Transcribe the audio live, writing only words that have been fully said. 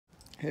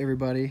Hey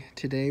everybody,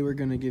 today we're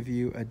going to give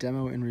you a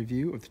demo and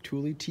review of the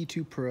Thule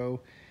T2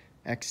 Pro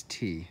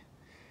XT.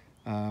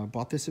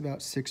 Bought this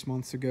about 6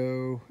 months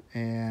ago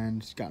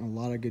and gotten a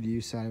lot of good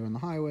use out of it on the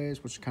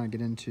highways, which we'll kind of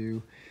get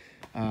into.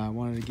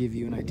 Wanted to give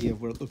you an idea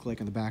of what it looked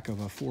like on the back of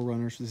a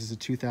 4Runner. So this is a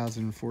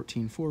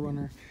 2014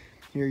 4Runner.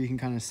 Here you can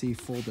kind of see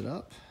folded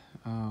up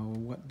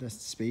what the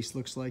space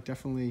looks like.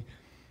 Definitely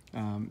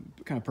kind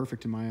of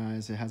perfect in my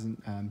eyes. It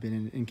hasn't been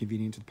an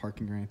inconvenient to the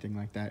parking or anything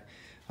like that.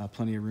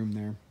 Plenty of room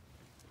there.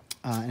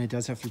 And it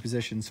does have 3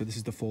 positions, so this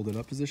is the folded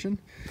up position.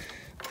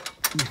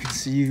 You can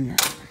see you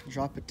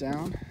drop it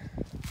down,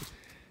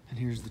 and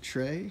here's the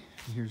tray,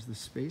 and here's the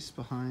space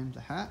behind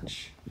the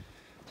hatch.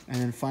 And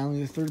then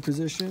finally the 3rd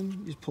position,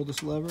 you just pull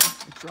this lever,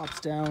 it drops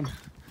down,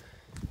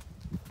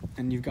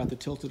 and you've got the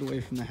tilted away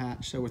from the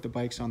hatch. So with the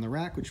bikes on the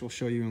rack, which we'll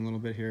show you in a little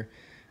bit here,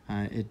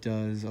 it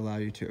does allow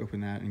you to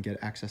open that and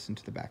get access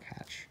into the back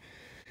hatch.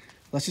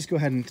 Let's just go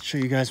ahead and show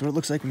you guys what it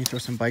looks like when you throw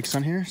some bikes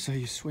on here. So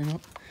you swing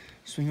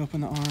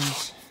open the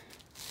arms.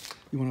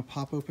 You want to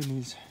pop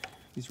open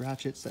these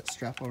ratchets that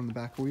strap on the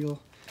back wheel.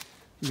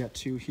 You got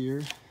 2 here.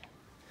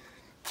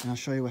 And I'll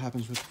show you what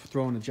happens with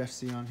throwing a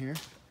Jeffsy on here.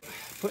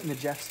 Putting the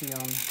Jeffsy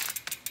on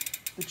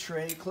the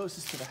tray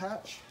closest to the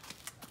hatch.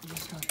 You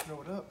just kind of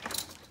throw it up.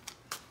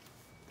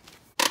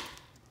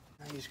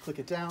 Now you just click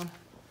it down.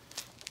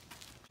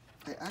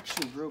 I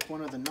actually broke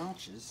one of the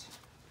notches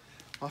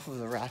off of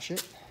the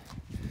ratchet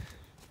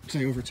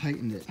because I over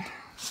tightened it.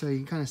 So you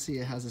can kind of see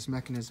it has this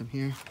mechanism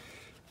here,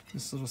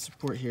 this little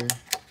support here.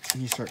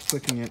 And you start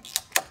clicking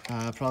it,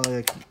 probably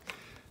like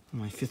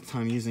my 5th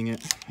time using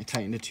it. I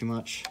tightened it too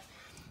much.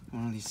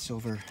 One of these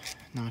silver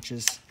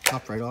notches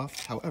popped right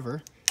off.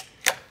 However,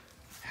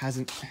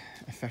 hasn't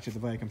affected the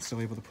bike. I'm still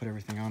able to put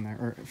everything on there,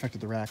 or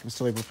affected the rack. I'm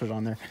still able to put it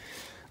on there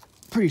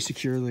pretty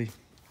securely.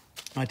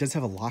 It does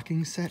have a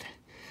locking set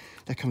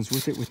that comes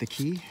with it with the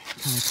key.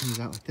 It kind of comes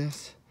out like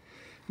this.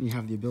 And you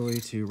have the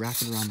ability to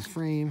wrap it around the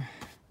frame.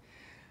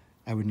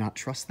 I would not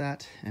trust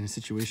that in a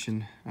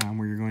situation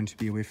where you're going to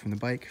be away from the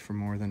bike for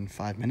more than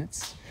 5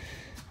 minutes,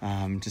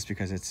 just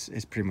because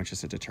it's pretty much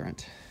just a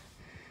deterrent.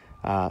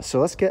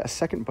 So let's get a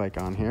second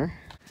bike on here.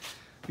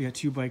 We got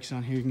 2 bikes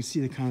on here. You can see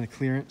the kind of the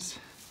clearance.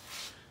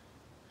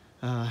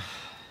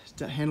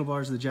 The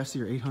handlebars of the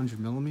Jeffsy are 800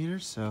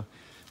 millimeters, so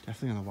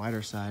definitely on the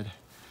wider side.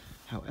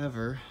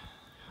 However,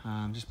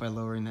 just by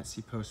lowering that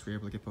seat post, we're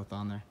able to get both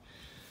on there.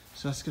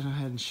 So let's go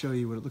ahead and show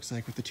you what it looks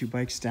like with the 2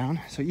 bikes down.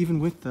 So even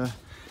with the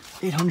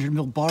 800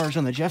 mil bars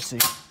on the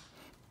Jeffsy,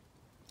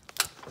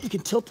 you can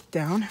tilt it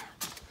down.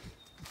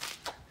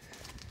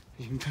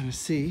 You can kind of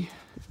see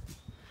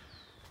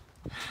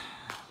it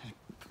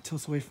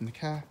tilts away from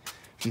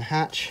the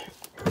hatch.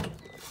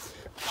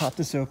 Pop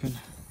this open,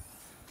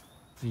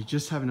 and you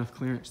just have enough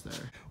clearance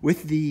there.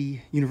 With the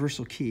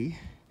universal key,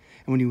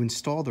 and when you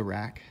install the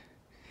rack,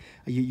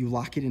 you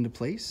lock it into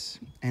place,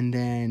 and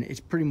then it's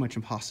pretty much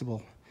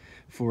impossible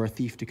for a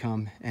thief to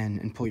come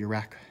and pull your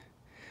rack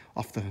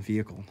off the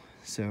vehicle.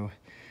 So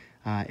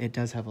it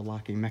does have a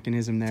locking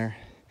mechanism there,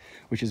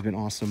 which has been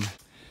awesome.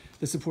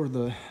 The support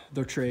of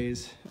the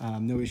trays,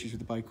 no issues with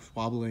the bike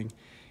wobbling.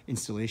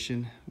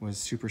 Installation was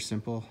super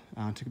simple.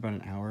 It took about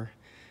an hour.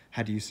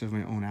 Had to use some of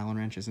my own Allen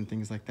wrenches and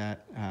things like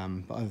that.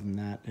 But other than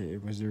that,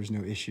 there was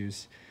no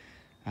issues.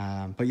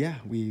 But yeah,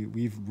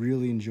 we've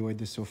really enjoyed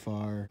this so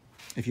far.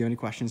 If you have any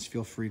questions,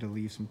 feel free to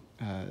leave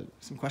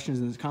some questions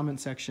in the comment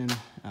section.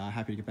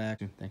 Happy to get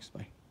back. Thanks,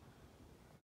 bye.